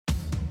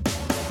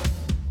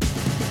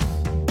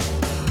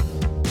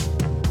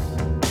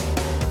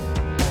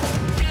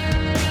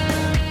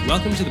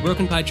Welcome to the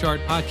Broken Pie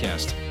Chart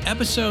podcast,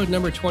 episode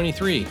number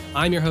 23.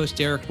 I'm your host,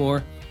 Derek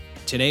Moore.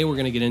 Today, we're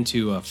going to get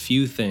into a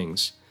few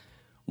things.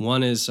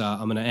 One is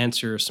I'm going to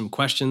answer some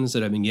questions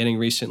that I've been getting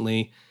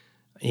recently.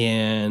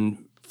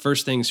 And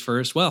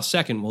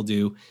second we'll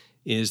do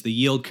is the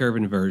yield curve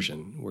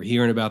inversion. We're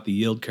hearing about the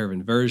yield curve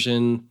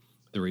inversion.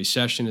 The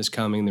recession is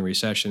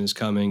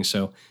coming.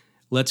 So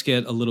let's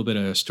get a little bit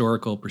of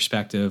historical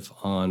perspective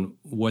on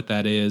what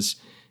that is.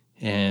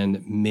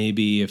 And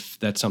maybe if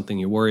that's something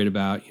you're worried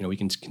about, we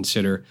can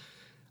consider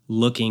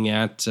looking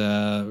at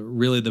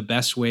really the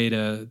best way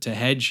to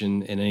hedge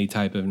in any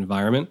type of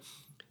environment.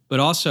 But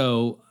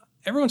also,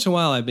 every once in a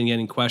while, I've been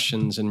getting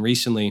questions. And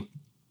recently,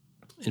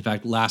 in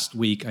fact, last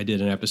week, I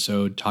did an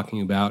episode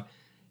talking about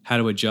how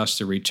to adjust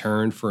the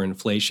return for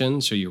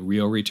inflation, so your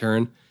real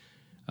return.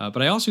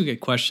 But I also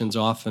get questions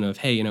often of,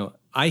 hey,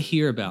 I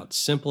hear about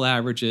simple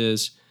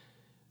averages,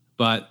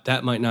 but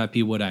that might not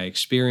be what I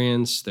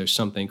experience. There's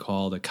something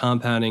called a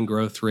compounding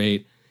growth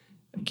rate.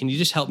 Can you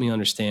just help me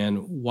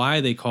understand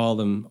why they call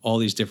them all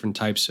these different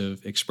types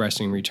of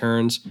expressing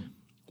returns?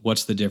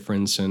 What's the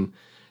difference? And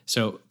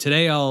so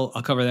today I'll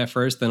cover that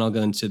first, then I'll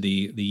go into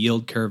the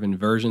yield curve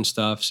inversion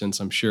stuff, since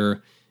I'm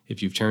sure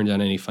if you've turned on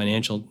any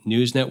financial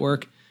news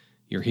network,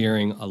 you're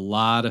hearing a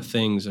lot of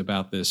things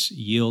about this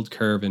yield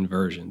curve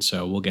inversion.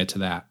 So we'll get to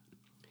that.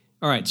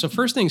 All right, so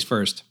first things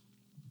first.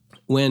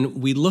 When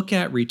we look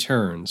at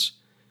returns,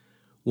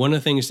 one of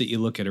the things that you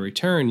look at a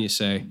return, you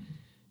say,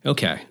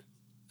 okay,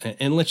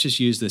 and let's just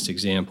use this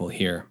example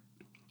here.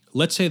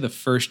 Let's say the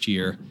first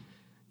year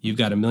you've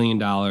got $1 million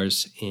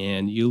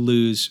and you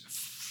lose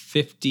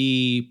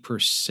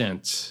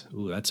 50%.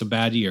 Ooh, that's a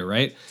bad year,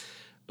 right?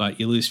 But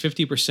you lose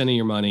 50% of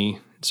your money,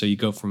 so you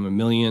go from $1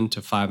 million to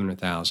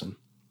 $500,000.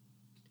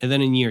 And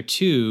then in year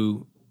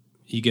two,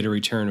 you get a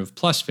return of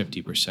plus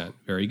 50%.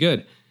 Very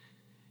good.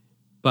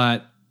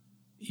 But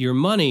your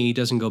money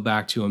doesn't go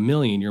back to $1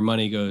 million. Your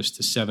money goes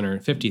to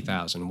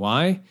 $750,000.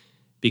 Why?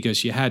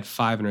 Because you had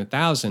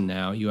 $500,000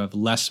 now. You have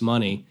less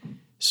money.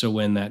 So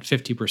when that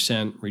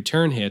 50%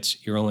 return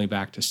hits, you're only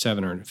back to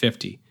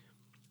 $750,000.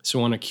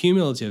 So on a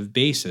cumulative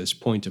basis,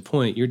 point to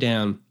point, you're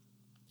down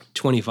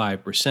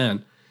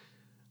 25%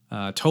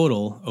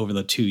 total over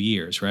the 2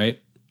 years,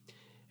 right?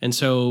 And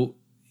so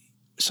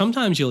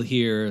sometimes you'll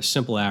hear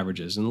simple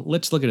averages, and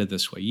let's look at it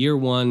this way. Year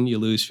one, you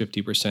lose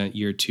 50%.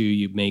 Year two,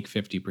 you make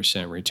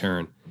 50%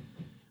 return.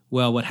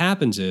 Well, what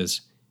happens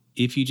is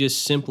if you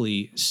just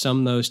simply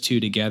sum those two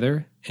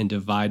together and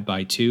divide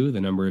by 2, the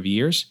number of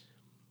years,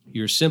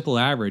 your simple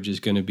average is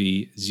going to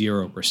be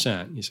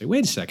 0%. You say,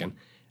 wait a second,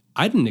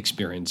 I didn't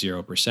experience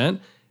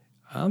 0%.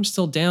 I'm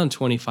still down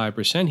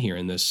 25% here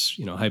in this,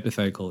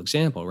 hypothetical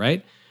example,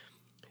 right?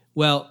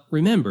 Well,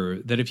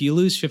 remember that if you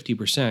lose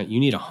 50%, you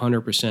need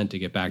 100% to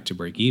get back to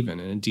break even.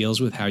 And it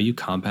deals with how you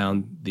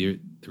compound the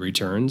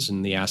returns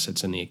and the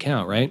assets in the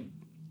account, right?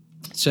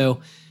 So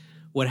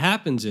what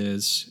happens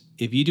is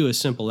if you do a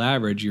simple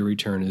average, your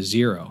return is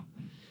 0.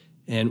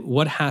 And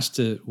what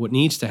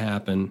needs to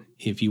happen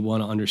if you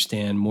want to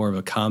understand more of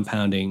a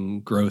compounding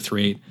growth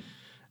rate,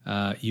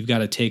 you've got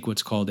to take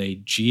what's called a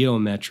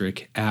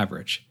geometric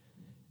average.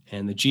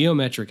 And the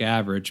geometric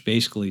average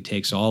basically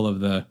takes all of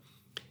the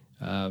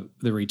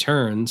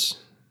returns,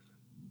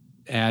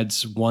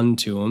 adds 1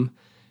 to them,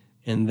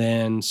 and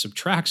then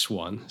subtracts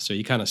 1. So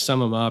you kind of sum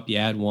them up, you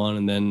add 1,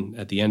 and then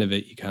at the end of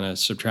it, you kind of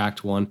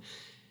subtract 1,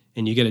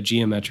 and you get a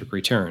geometric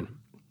return.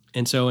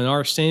 And so in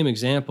our same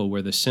example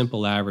where the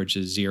simple average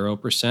is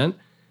 0%,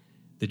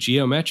 the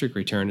geometric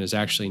return is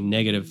actually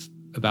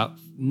about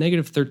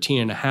negative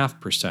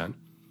 13.5%.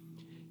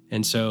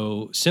 And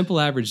so simple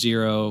average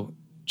 0,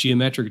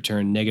 geometric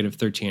return negative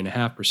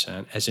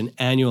 13.5% as an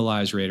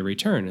annualized rate of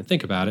return. And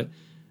think about it,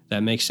 that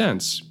makes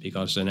sense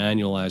because it's an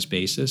annualized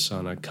basis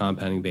on a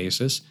compounding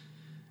basis.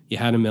 You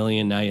had $1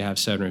 million, now you have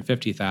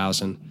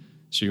 $750,000.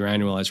 So your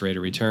annualized rate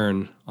of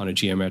return on a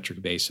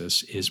geometric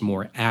basis is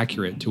more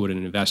accurate to what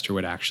an investor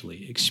would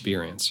actually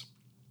experience.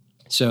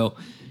 So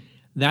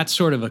that's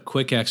sort of a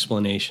quick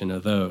explanation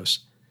of those.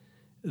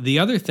 The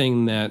other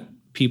thing that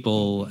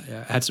people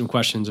had some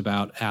questions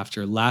about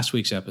after last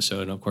week's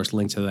episode, and of course,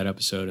 link to that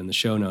episode in the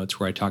show notes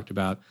where I talked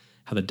about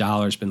how the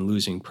dollar's been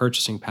losing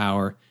purchasing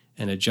power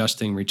and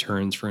adjusting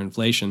returns for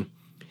inflation.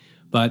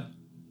 But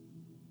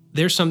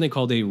there's something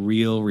called a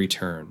real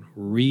return.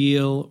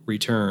 Real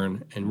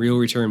return, and real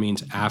return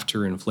means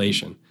after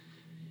inflation.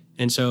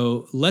 And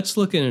so let's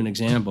look at an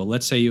example.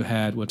 Let's say you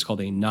had what's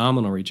called a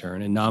nominal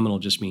return, and nominal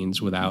just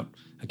means without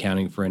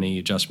accounting for any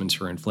adjustments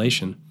for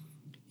inflation.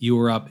 You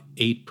were up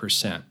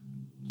 8%.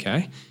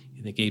 Okay,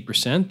 you think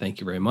 8%, thank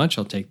you very much,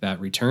 I'll take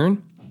that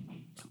return.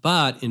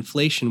 But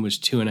inflation was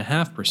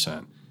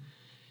 2.5%.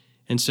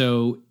 And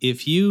so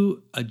if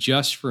you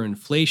adjust for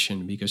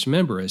inflation, because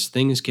remember, as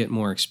things get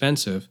more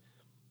expensive,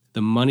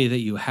 the money that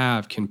you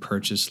have can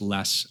purchase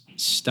less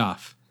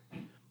stuff.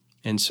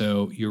 And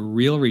so your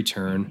real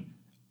return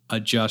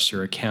adjusts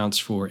or accounts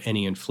for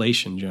any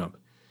inflation jump.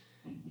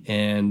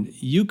 And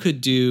you could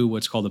do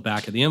what's called a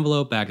back of the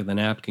envelope, back of the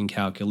napkin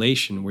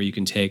calculation, where you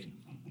can take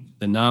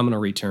the nominal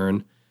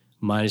return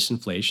minus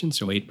inflation,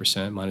 so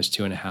 8% minus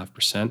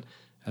 2.5%.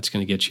 That's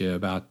going to get you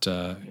about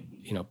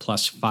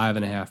plus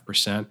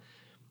 5.5%.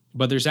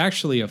 But there's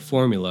actually a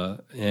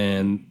formula,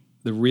 and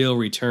the real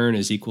return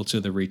is equal to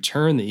the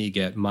return that you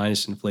get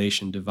minus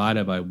inflation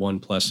divided by 1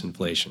 plus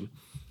inflation.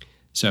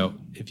 So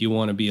if you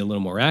want to be a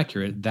little more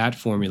accurate, that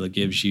formula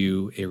gives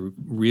you a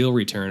real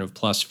return of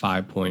plus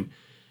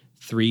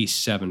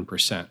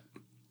 5.37%.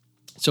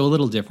 So a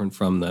little different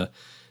from the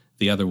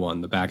other one,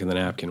 the back of the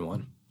napkin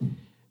one.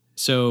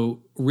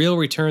 So real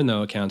return,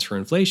 though, accounts for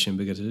inflation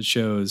because it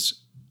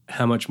shows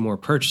how much more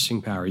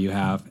purchasing power you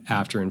have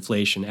after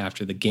inflation,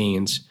 after the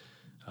gains,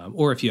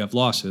 or if you have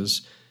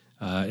losses,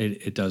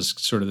 it does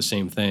sort of the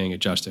same thing,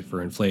 adjusted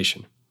for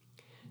inflation.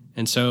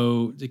 And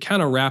so to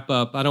kind of wrap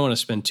up, I don't want to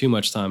spend too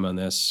much time on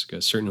this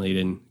because certainly you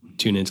didn't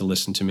tune in to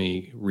listen to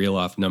me reel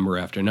off number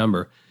after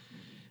number.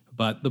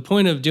 But the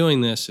point of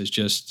doing this is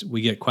just we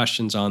get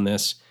questions on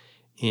this,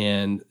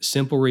 and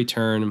simple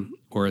return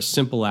or a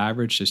simple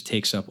average just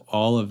takes up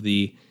all of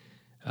the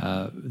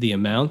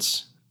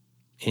amounts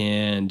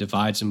and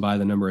divides them by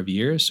the number of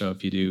years. So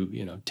if you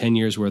do 10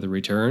 years worth of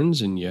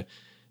returns and you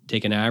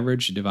take an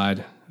average, you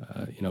divide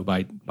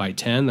by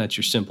 10, that's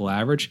your simple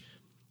average.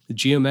 The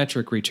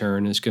geometric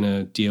return is going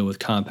to deal with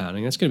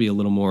compounding. That's going to be a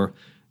little more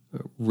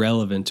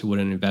relevant to what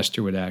an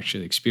investor would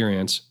actually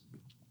experience.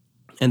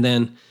 And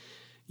then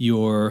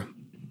your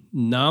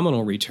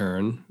nominal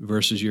return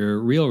versus your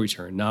real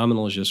return.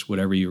 Nominal is just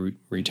whatever you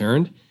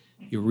returned.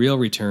 Your real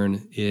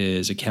return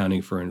is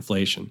accounting for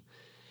inflation.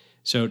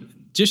 So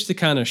just to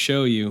kind of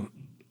show you,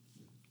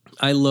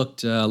 I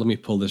looked, let me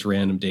pull this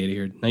random data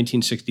here,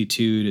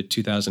 1962 to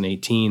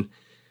 2018,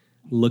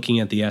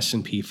 looking at the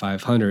S&P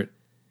 500,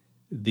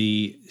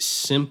 the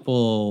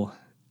simple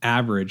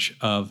average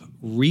of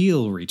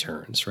real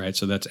returns, right?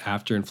 So that's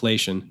after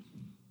inflation,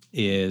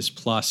 is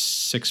plus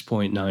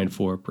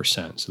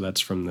 6.94%. So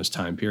that's from this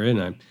time period,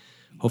 and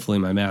hopefully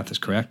my math is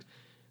correct.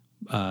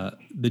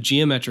 The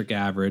geometric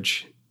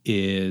average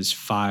is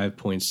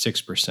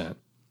 5.6%.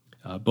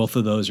 Both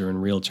of those are in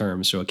real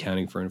terms, so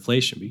accounting for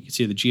inflation. But you can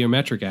see the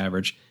geometric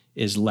average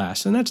is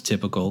less, and that's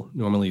typical.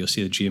 Normally you'll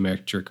see the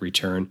geometric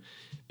return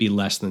be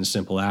less than the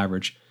simple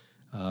average.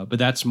 But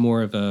that's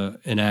more of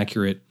an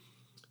accurate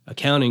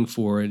accounting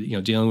for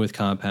dealing with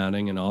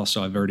compounding, and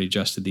also I've already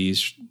adjusted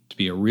these to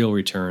be a real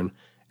return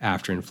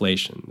after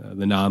inflation.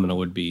 The nominal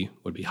would be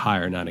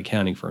higher, not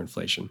accounting for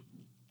inflation.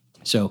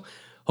 So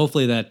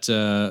hopefully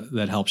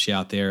that helps you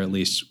out there, at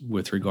least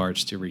with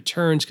regards to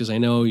returns, because I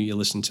know you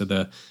listen to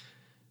the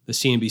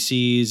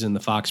CNBCs and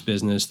the Fox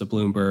Business, the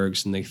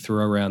Bloombergs, and they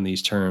throw around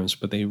these terms,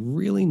 but they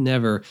really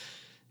never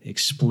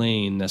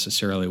explain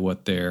necessarily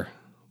what they're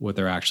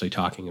actually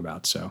talking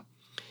about. So,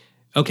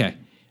 okay.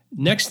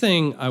 Next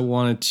thing I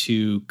wanted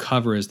to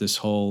cover is this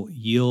whole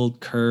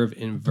yield curve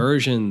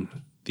inversion.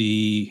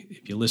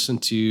 If you listen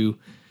to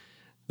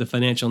the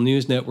financial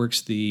news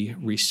networks, the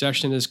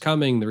recession is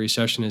coming. The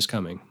recession is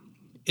coming.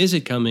 Is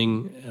it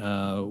coming?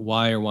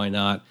 Why or why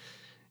not?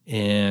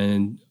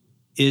 And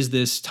is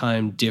this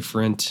time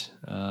different?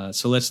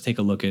 So let's take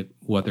a look at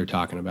what they're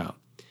talking about.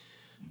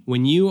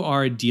 When you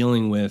are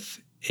dealing with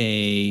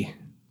a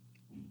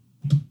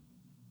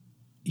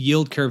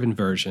yield curve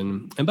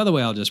inversion, and by the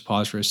way, I'll just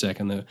pause for a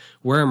second.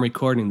 Where I'm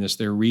recording this,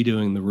 they're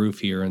redoing the roof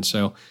here, and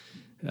so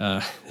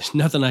there's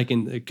nothing I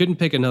couldn't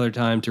pick another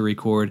time to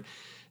record,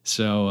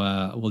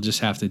 so we'll just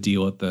have to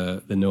deal with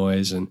the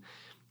noise, and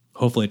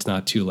hopefully it's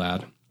not too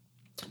loud.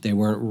 They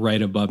weren't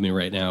right above me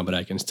right now, but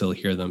I can still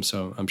hear them,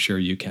 so I'm sure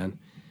you can.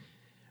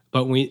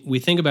 But when we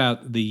think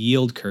about the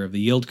yield curve,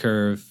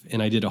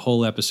 and I did a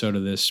whole episode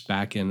of this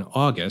back in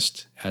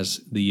August as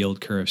the yield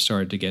curve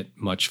started to get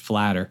much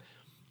flatter.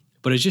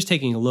 But it's just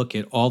taking a look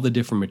at all the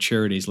different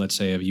maturities, let's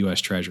say, of U.S.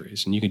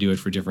 Treasuries. And you can do it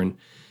for different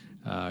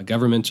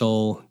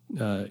governmental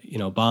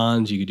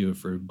bonds. You can do it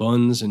for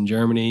bonds in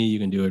Germany. You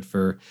can do it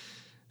for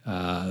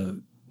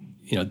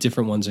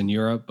different ones in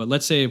Europe. But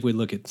let's say if we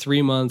look at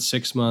 3 months,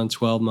 6 months,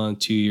 12 month,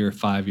 2 year,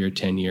 5 year,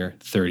 10 year,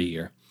 30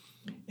 year.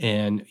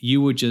 And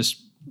you would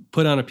just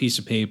put on a piece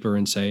of paper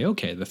and say,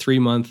 okay, the 3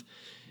 month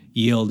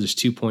yield is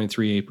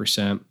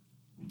 2.38%.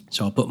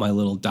 So I'll put my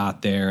little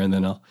dot there, and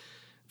then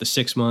the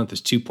 6 month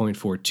is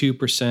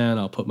 2.42%.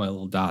 I'll put my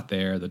little dot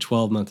there. The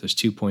 12 month is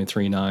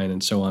 2.39,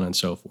 and so on and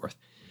so forth.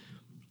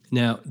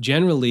 Now,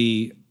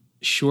 generally,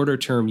 shorter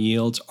term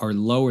yields are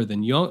lower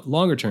than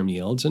longer term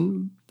yields,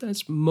 and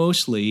that's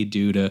mostly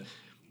due to,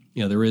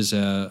 there is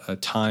a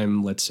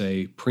time, let's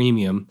say,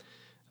 premium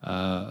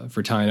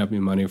for tying up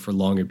your money for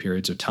longer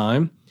periods of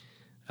time.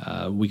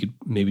 We could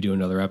maybe do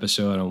another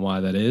episode on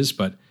why that is,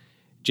 but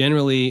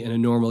generally in a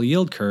normal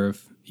yield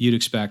curve, you'd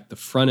expect the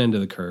front end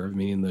of the curve,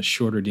 meaning the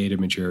shorter dated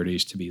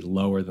maturities, to be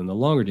lower than the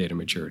longer dated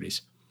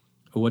maturities.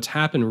 But what's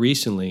happened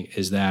recently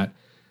is that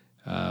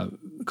a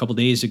couple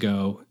days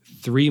ago,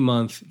 3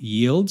 month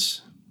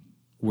yields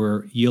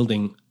were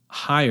yielding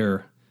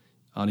higher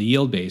on a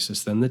yield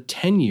basis than the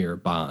 10-year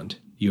bond,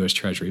 U.S.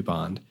 Treasury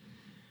bond.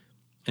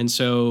 And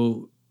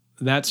so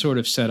that sort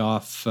of set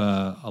off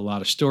a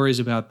lot of stories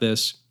about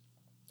this.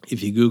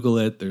 If you Google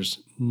it, there's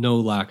no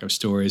lack of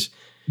stories.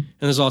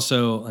 And there's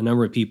also a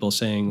number of people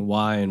saying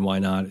why and why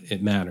not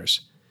it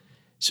matters.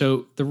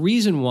 So the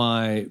reason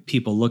why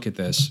people look at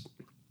this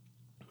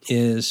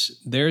is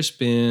there's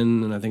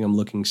been, and I think I'm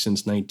looking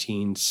since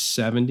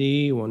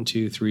 1970, 1,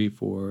 2, 3,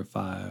 4,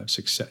 5,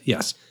 6, 7,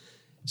 yes.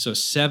 So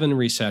 7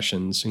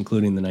 recessions,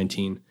 including the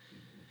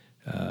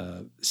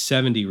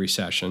 1970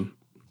 recession.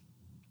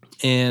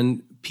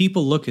 And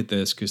people look at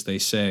this because they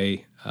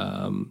say,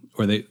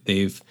 or they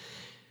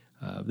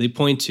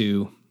point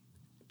to,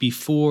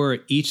 before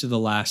each of the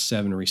last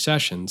 7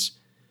 recessions,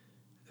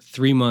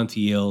 3-month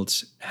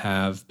yields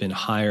have been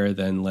higher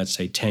than, let's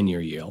say,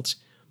 10-year yields.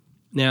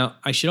 Now,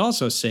 I should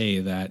also say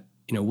that,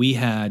 we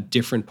had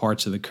different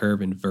parts of the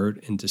curve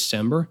invert in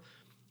December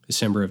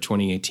of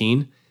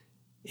 2018,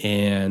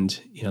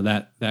 and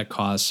that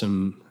caused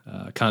some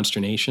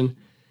consternation.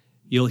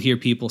 You'll hear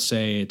people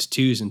say it's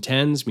 2s and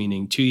 10s,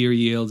 meaning 2-year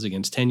yields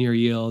against 10-year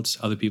yields.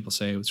 Other people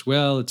say it's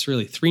really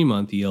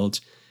 3-month yields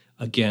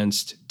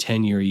against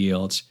 10-year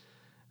yields.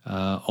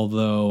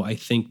 Although I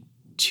think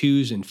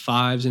 2s and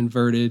 5s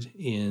inverted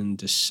in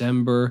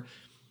December.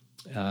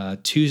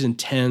 2s and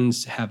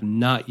 10s have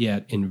not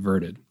yet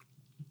inverted.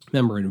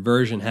 Remember,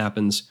 inversion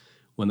happens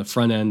when the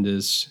front end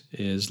is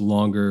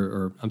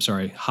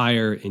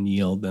higher in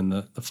yield than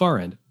the far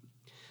end.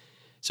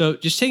 So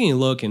just taking a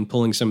look and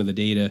pulling some of the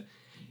data,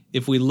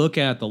 if we look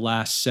at the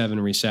last 7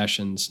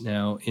 recessions,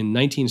 now in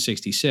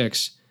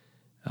 1966,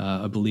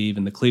 I believe,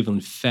 and the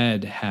Cleveland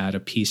Fed had a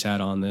piece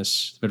out on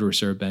this, Federal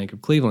Reserve Bank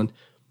of Cleveland.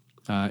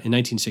 In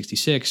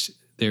 1966,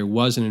 there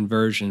was an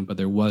inversion, but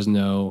there was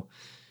no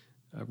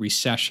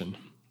recession.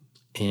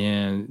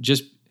 And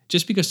just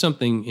because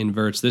something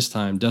inverts this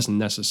time doesn't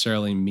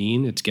necessarily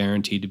mean it's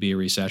guaranteed to be a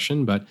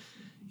recession, but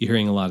you're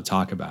hearing a lot of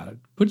talk about it.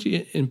 Put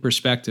you in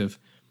perspective,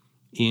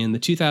 in the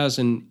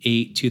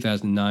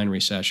 2008-2009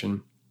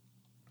 recession,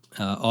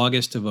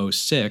 August of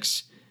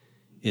 2006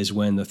 is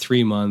when the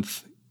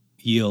 3-month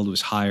yield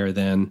was higher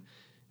than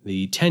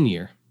the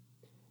 10-year.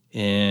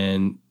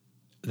 And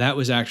that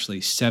was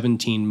actually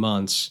 17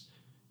 months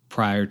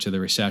prior to the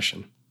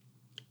recession.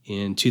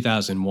 In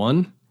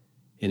 2001,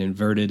 it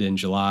inverted in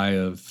July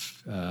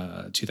of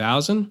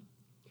 2000.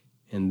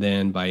 And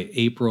then by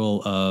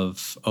April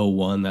of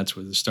 2001, that's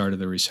where the start of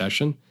the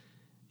recession.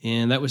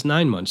 And that was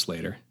 9 months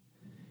later.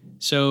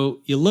 So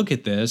you look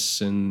at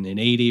this, and in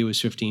 80 it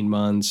was 15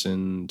 months,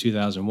 in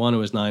 2001 it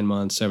was 9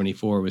 months,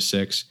 74 was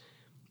 6.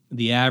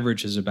 The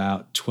average is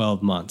about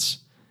 12 months.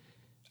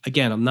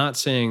 Again, I'm not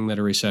saying that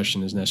a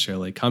recession is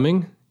necessarily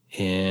coming,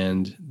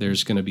 and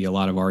there's going to be a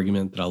lot of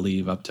argument that I'll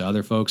leave up to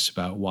other folks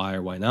about why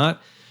or why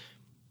not.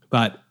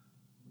 But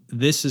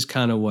this is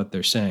kind of what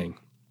they're saying.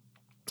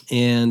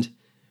 And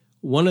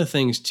one of the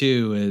things,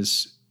 too,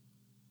 is,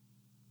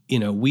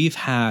 we've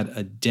had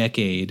a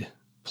decade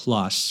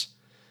plus,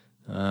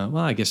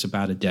 I guess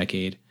about a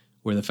decade,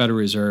 where the Federal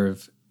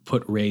Reserve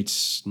put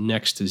rates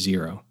next to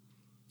zero.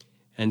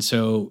 And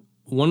so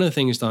one of the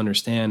things to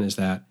understand is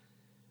that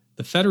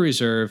the Federal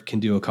Reserve can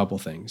do a couple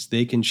things.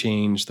 They can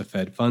change the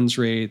Fed funds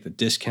rate, the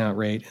discount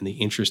rate, and the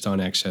interest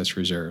on excess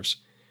reserves.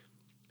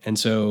 And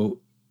so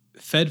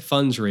Fed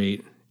funds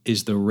rate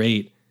is the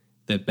rate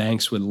that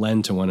banks would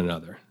lend to one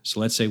another. So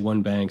let's say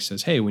one bank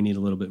says, hey, we need a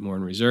little bit more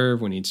in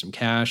reserve. We need some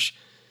cash.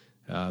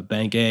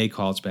 Bank A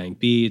calls Bank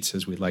B. It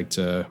says we'd like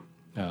to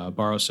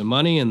borrow some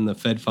money. And the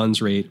Fed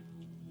funds rate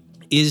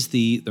is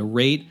the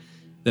rate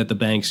that the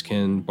banks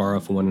can borrow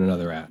from one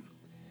another at.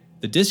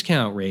 The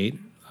discount rate,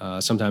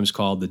 sometimes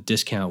called the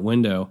discount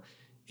window,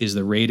 is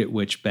the rate at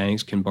which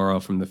banks can borrow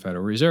from the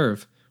Federal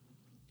Reserve.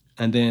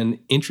 And then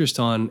interest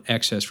on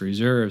excess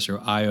reserves, or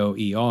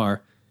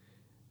IOER,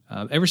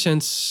 ever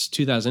since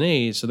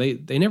 2008, so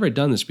they never had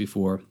done this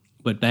before,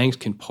 but banks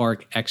can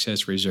park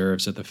excess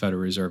reserves at the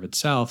Federal Reserve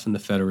itself, and the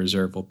Federal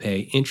Reserve will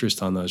pay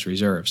interest on those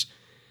reserves.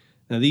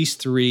 Now, these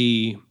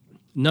 3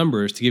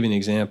 numbers, to give you an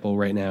example,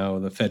 right now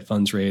the Fed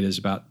funds rate is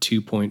about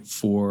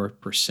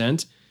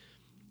 2.4%.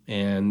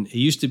 And it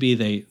used to be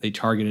they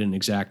targeted an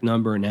exact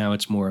number. Now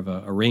it's more of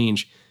a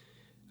range.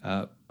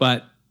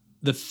 But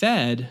the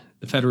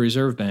Federal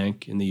Reserve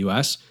Bank in the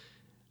U.S.,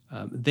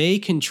 they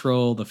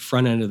control the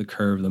front end of the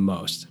curve the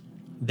most.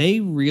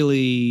 They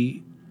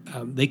really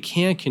they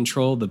can't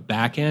control the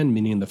back end,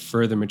 meaning the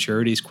further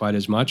maturities, quite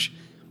as much,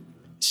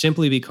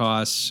 simply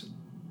because,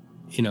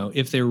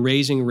 if they're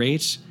raising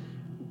rates,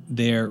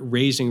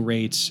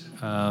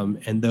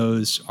 and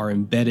those are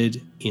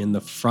embedded in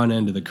the front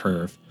end of the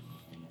curve.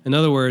 In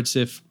other words,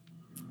 if,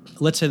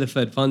 let's say the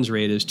Fed funds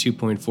rate is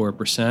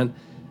 2.4%,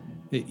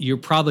 you're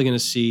probably going to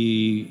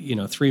see,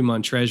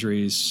 3-month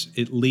treasuries,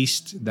 at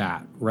least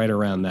that, right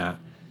around that.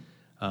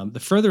 The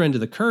further end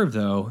of the curve,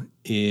 though,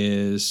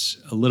 is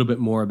a little bit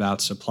more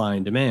about supply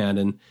and demand.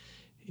 And,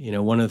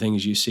 one of the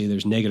things you see,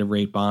 there's negative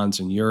rate bonds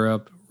in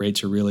Europe.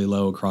 Rates are really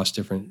low across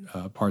different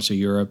parts of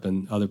Europe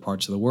and other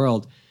parts of the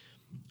world.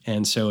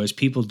 And so as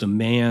people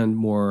demand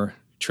more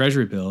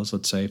treasury bills,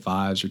 let's say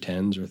 5s or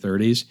 10s or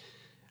 30s,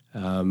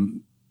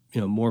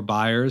 more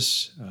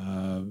buyers,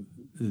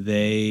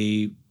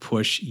 they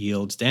push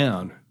yields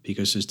down,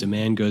 because as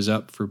demand goes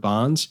up for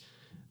bonds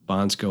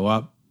go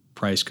up,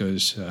 price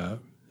goes down,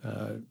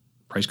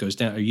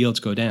 or yields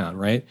go down,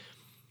 right?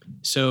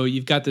 So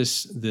you've got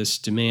this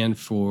demand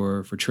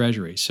for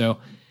Treasury. So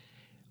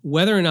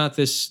whether or not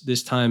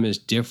this time is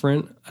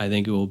different, I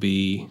think it will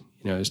be,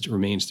 it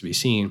remains to be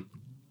seen.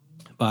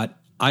 But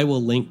I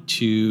will link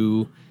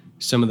to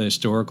some of the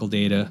historical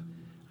data.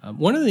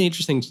 One of the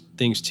interesting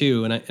things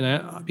too, and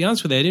I'll be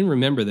honest with you, I didn't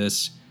remember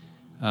this,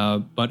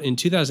 but in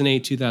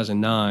 2008,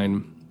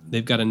 2009,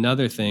 they've got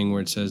another thing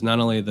where it says not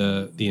only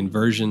the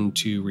inversion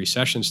to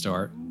recession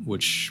start,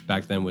 which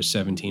back then was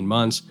 17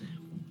 months,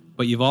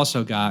 but you've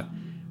also got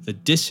the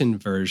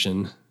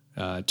disinversion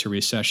to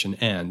recession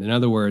end. In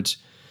other words,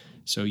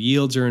 so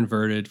yields are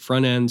inverted,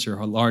 front ends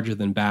are larger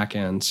than back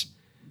ends.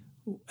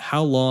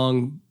 How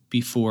long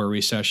before a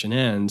recession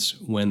ends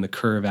when the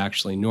curve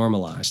actually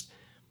normalized?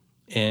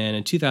 And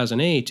in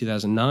 2008,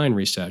 2009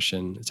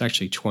 recession, it's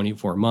actually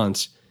 24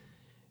 months.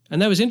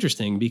 And that was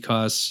interesting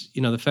because,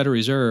 the Federal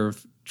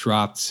Reserve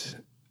dropped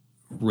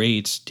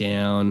rates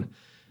down,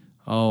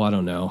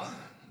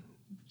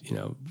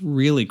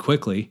 really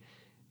quickly.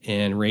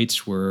 And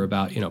rates were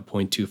about,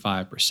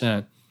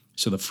 0.25%.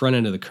 So the front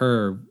end of the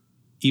curve,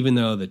 even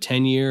though the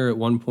 10-year at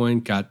one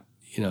point got,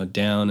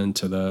 down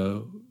into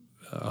the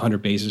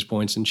 100 basis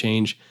points and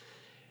change,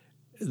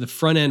 the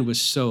front end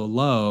was so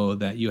low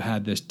that you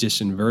had this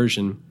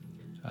disinversion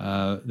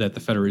that the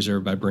Federal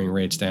Reserve, by bringing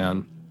rates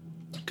down,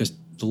 because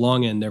the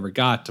long end never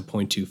got to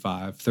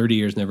 0.25, 30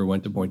 years never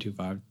went to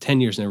 0.25,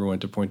 10 years never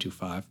went to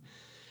 0.25.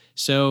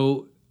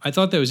 So I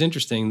thought that was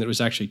interesting that it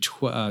was actually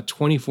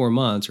 24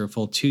 months, or a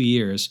full 2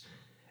 years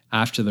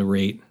after the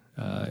rate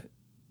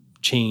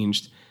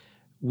changed.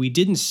 We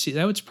didn't see,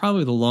 that was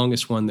probably the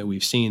longest one that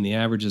we've seen. The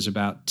average is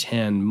about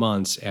 10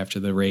 months after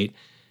the rate.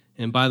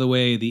 And by the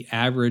way, the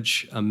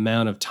average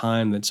amount of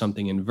time that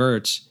something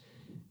inverts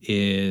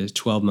is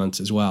 12 months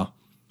as well.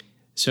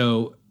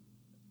 So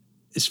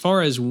as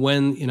far as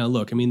when,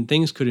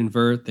 things could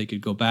invert, they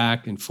could go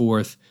back and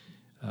forth.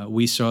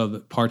 We saw the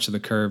parts of the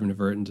curve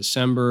invert in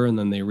December, and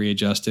then they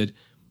readjusted.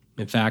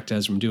 In fact,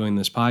 as I'm doing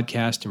this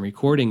podcast and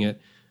recording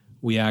it,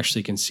 we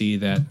actually can see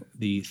that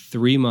the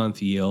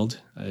 3-month yield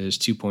is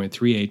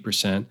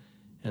 2.38%,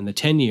 and the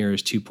 10-year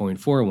is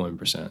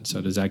 2.41%.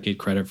 So does that get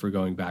credit for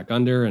going back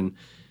under? And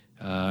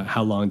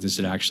how long does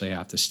it actually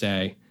have to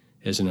stay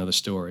is another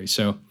story.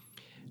 So,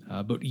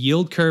 but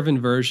yield curve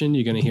inversion,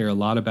 you're going to hear a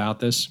lot about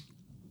this.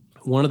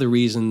 One of the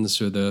reasons,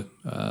 or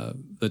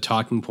the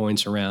talking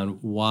points around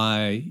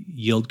why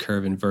yield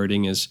curve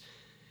inverting is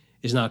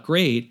not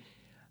great,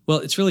 well,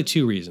 it's really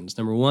two reasons.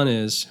 Number one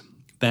is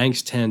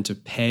banks tend to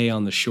pay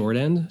on the short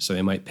end, so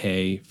they might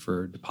pay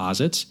for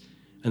deposits,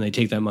 and they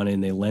take that money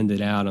and they lend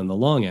it out on the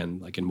long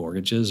end, like in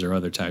mortgages or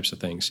other types of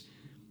things.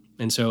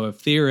 And so if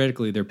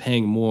theoretically they're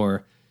paying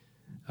more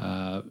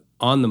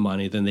on the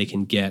money than they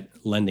can get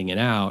lending it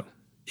out,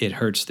 it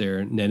hurts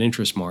their net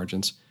interest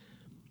margins.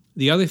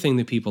 The other thing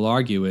that people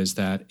argue is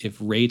that if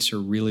rates are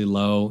really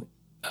low,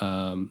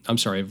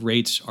 if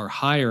rates are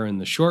higher in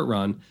the short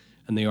run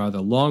and they are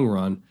the long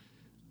run,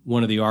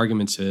 one of the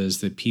arguments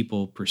is that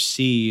people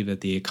perceive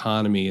that the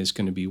economy is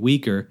going to be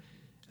weaker,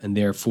 and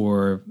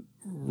therefore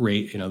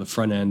the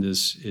front end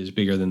is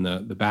bigger than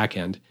the back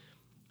end.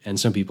 And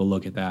some people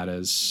look at that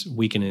as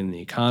weakening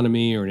the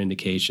economy or an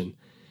indication.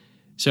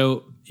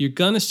 So you're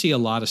going to see a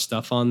lot of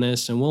stuff on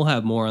this, and we'll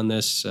have more on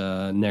this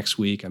next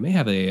week. I may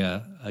have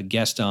a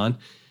guest on,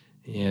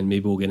 and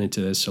maybe we'll get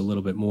into this a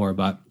little bit more,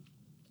 but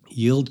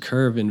yield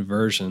curve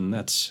inversion,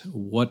 that's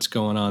what's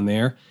going on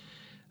there.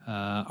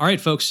 All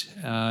right, folks,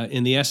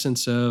 in the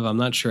essence of, I'm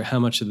not sure how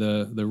much of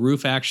the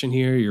roof action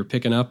here you're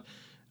picking up,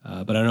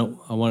 but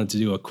I wanted to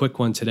do a quick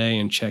one today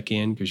and check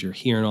in because you're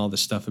hearing all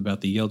this stuff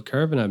about the yield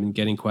curve, and I've been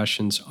getting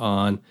questions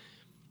on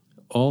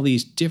all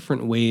these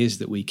different ways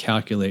that we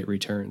calculate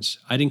returns.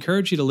 I'd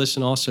encourage you to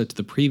listen also to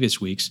the previous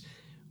weeks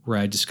where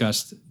I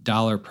discussed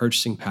dollar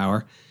purchasing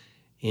power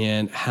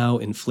and how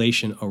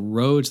inflation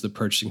erodes the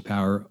purchasing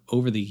power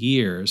over the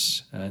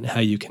years and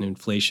how you can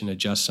inflation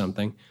adjust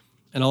something.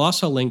 And I'll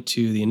also link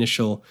to the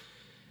initial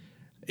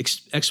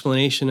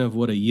explanation of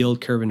what a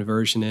yield curve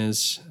inversion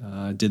is.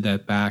 I did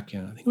that back, I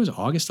think it was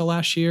August of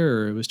last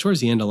year, or it was towards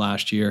the end of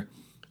last year,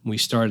 when we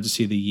started to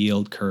see the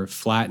yield curve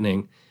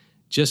flattening.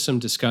 Just some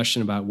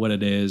discussion about what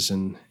it is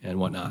and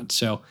whatnot.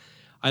 So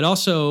I'd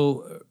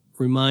also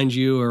remind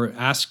you, or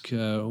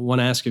want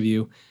to ask of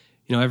you,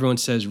 everyone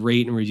says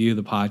rate and review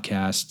the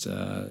podcast.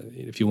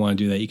 If you want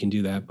to do that, you can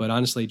do that. But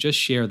honestly, just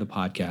share the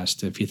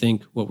podcast. If you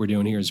think what we're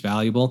doing here is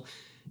valuable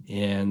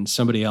and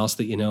somebody else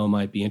that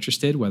might be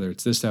interested, whether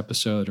it's this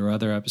episode or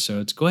other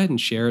episodes, go ahead and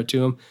share it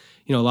to them.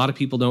 A lot of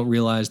people don't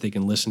realize they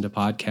can listen to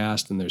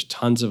podcasts, and there's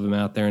tons of them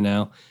out there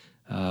now.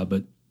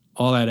 But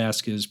all I'd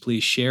ask is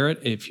please share it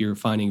if you're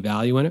finding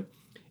value in it.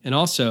 And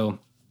also,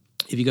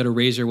 if you go to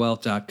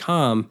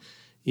raiserwealth.com,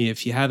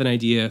 if you have an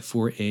idea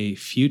for a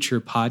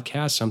future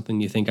podcast, something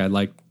you think you'd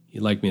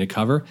like me to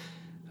cover,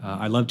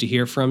 I'd love to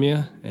hear from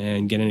you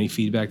and get any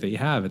feedback that you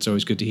have. It's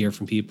always good to hear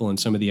from people, and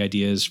some of the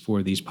ideas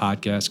for these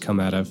podcasts come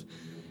out of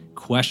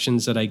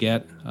questions that I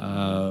get,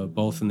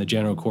 both in the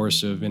general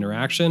course of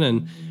interaction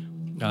and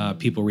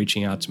people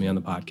reaching out to me on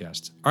the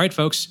podcast. All right,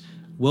 folks,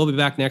 we'll be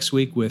back next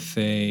week with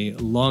a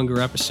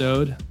longer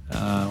episode.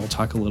 We'll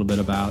talk a little bit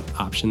about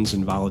options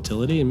and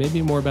volatility and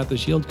maybe more about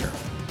this yield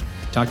curve.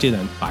 Talk to you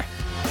then. Bye.